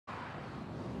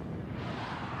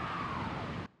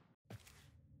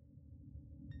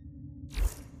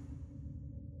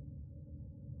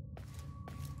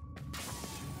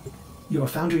Your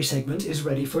foundry segment is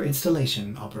ready for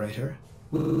installation, operator.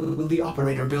 Will the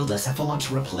operator build a cephalon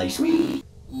to replace me?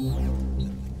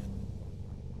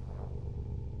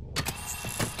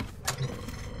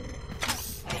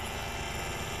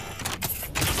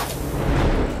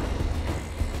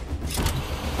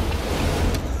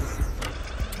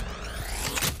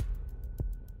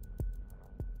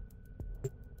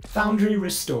 Foundry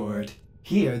restored.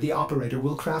 Here, the operator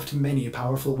will craft many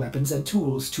powerful weapons and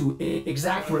tools to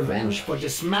exact revenge for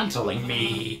dismantling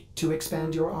me. To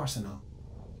expand your arsenal.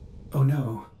 Oh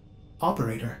no.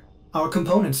 Operator, our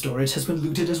component storage has been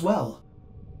looted as well.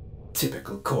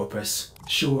 Typical Corpus.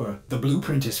 Sure, the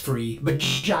blueprint is free, but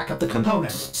jack up the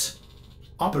components.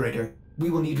 Operator, we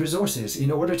will need resources in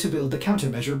order to build the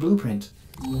countermeasure blueprint.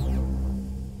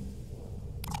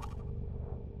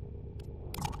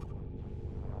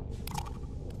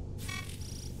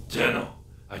 Tenno,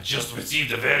 I just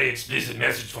received a very explicit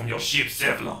message from your ship,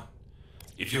 Sevlon.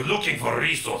 If you're looking for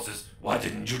resources, why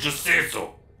didn't you just say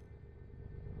so?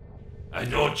 I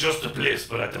know just the place,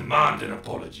 but I demand an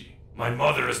apology. My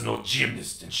mother is no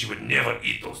gymnast, and she would never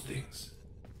eat those things.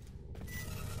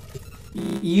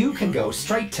 You can go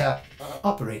straight to...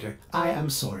 Operator, I am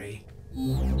sorry.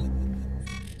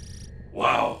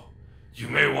 Wow. You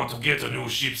may want to get a new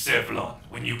ship, Sevlon,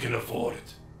 when you can afford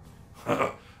it.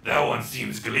 That one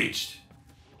seems glitched.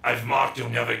 I've marked your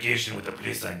navigation with a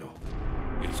place I know.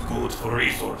 It's good for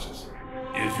resources,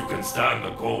 if you can stand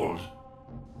the cold.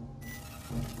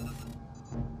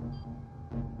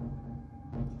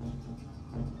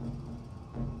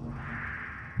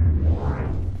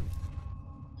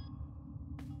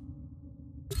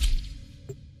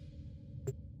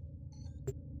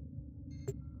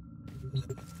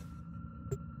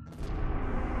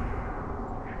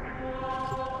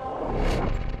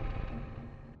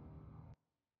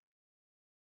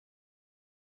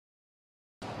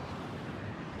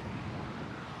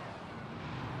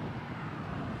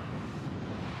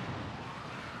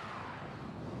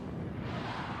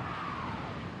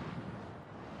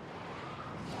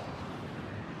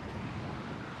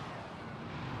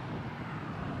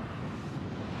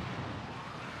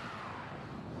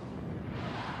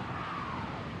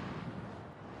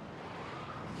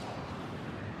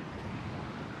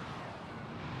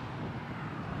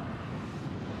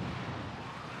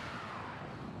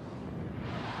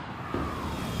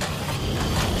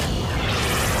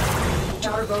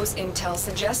 Darvo's intel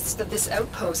suggests that this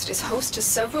outpost is host to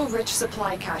several rich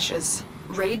supply caches.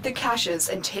 Raid the caches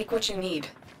and take what you need.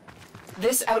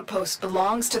 This outpost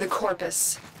belongs to the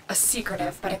Corpus, a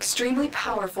secretive but extremely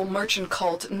powerful merchant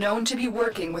cult known to be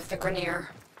working with the Grineer.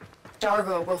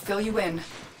 Darvo will fill you in.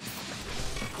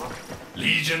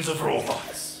 Legions of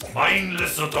robots,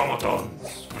 mindless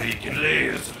automatons, freaking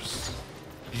lasers.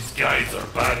 These guys are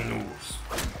bad news,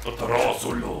 but they're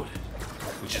also loaded,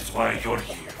 which is why you're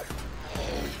here.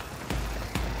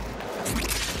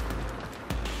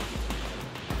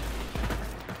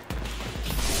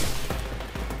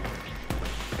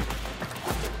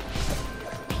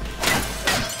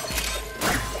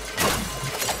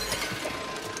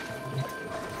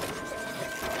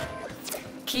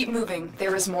 Keep moving.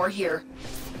 There is more here.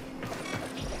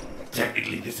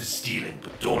 Technically this is stealing,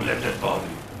 but don't let that bother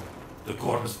you. The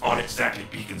Corpus aren't exactly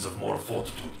beacons of moral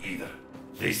fortitude either.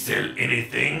 They sell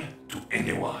anything to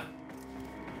anyone.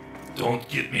 Don't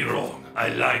get me wrong, I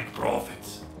like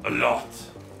profits. A lot.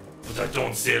 But I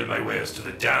don't sell my wares to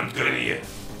the damned Grineer.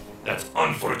 That's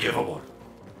unforgivable.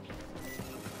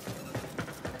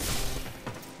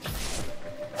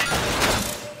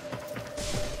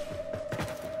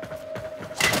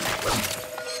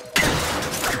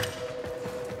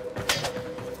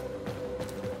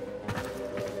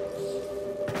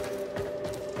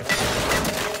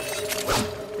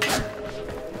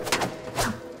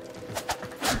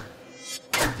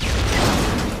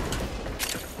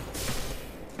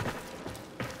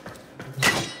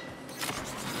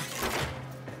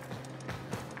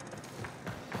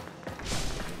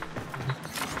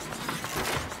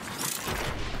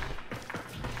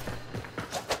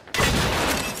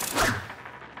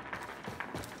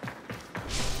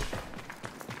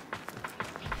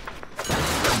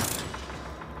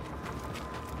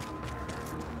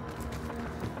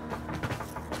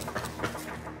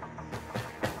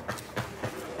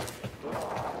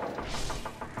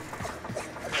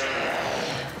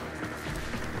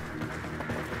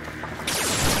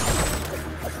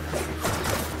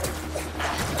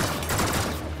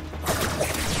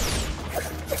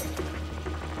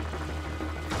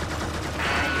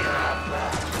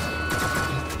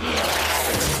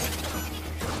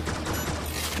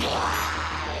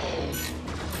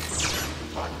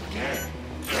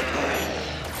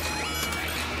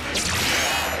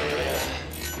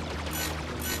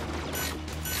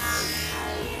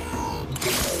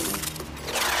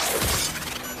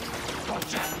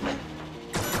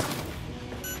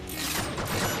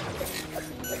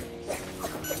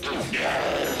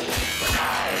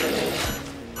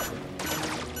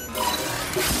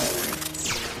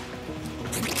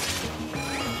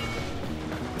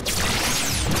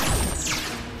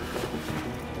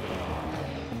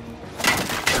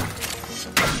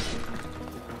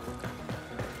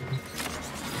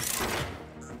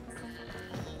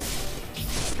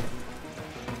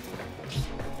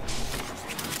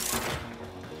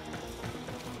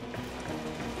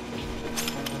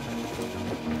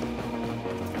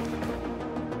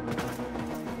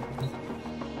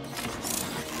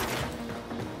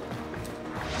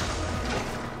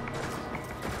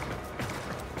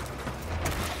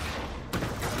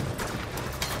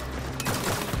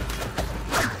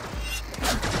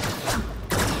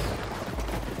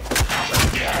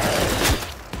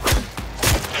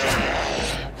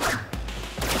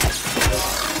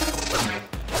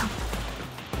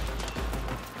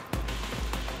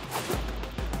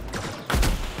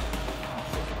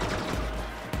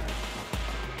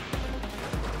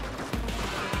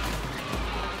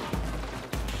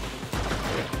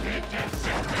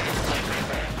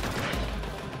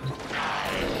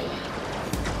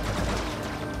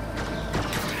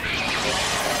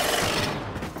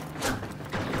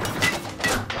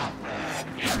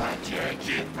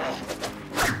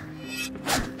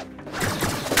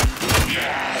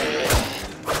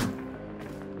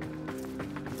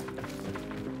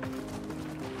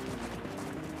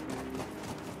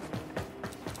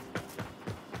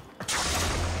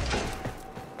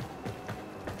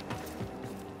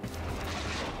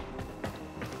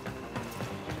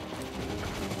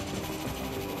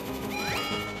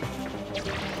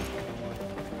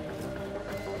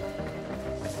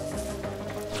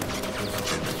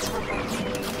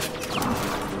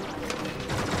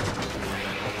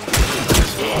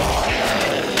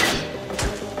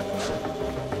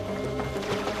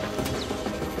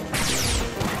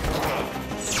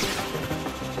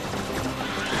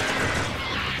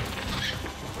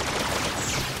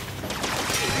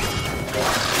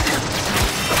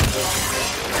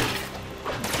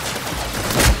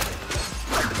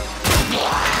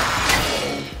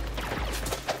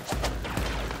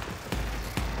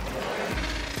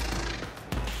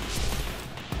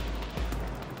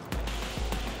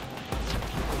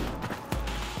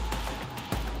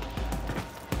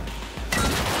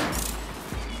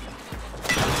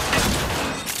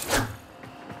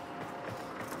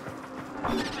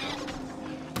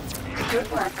 Good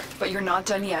work, but you're not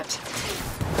done yet.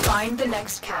 Find the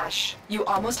next cache. You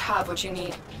almost have what you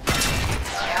need.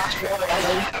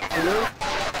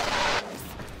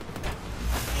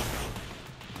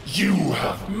 You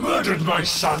have murdered my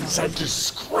sons and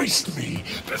disgraced me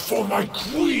before my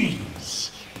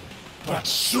queens. But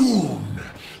soon,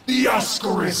 the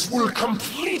Ascaris will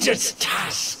complete its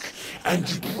task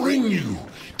and bring you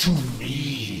to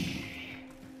me.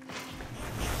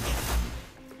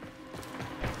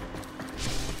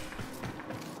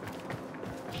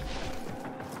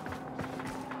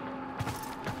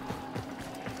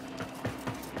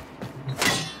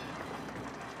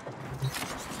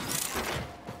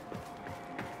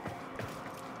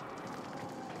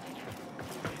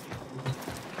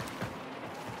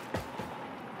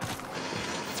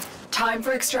 Time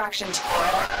for extraction,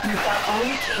 Tora. You got all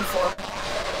you came for.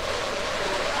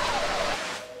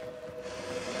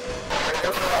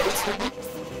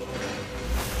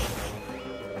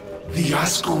 The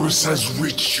Ascaris has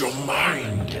reached your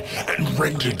mind and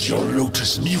rendered your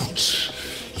lotus mute.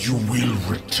 You will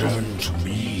return to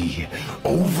me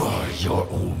over your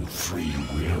own free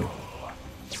will.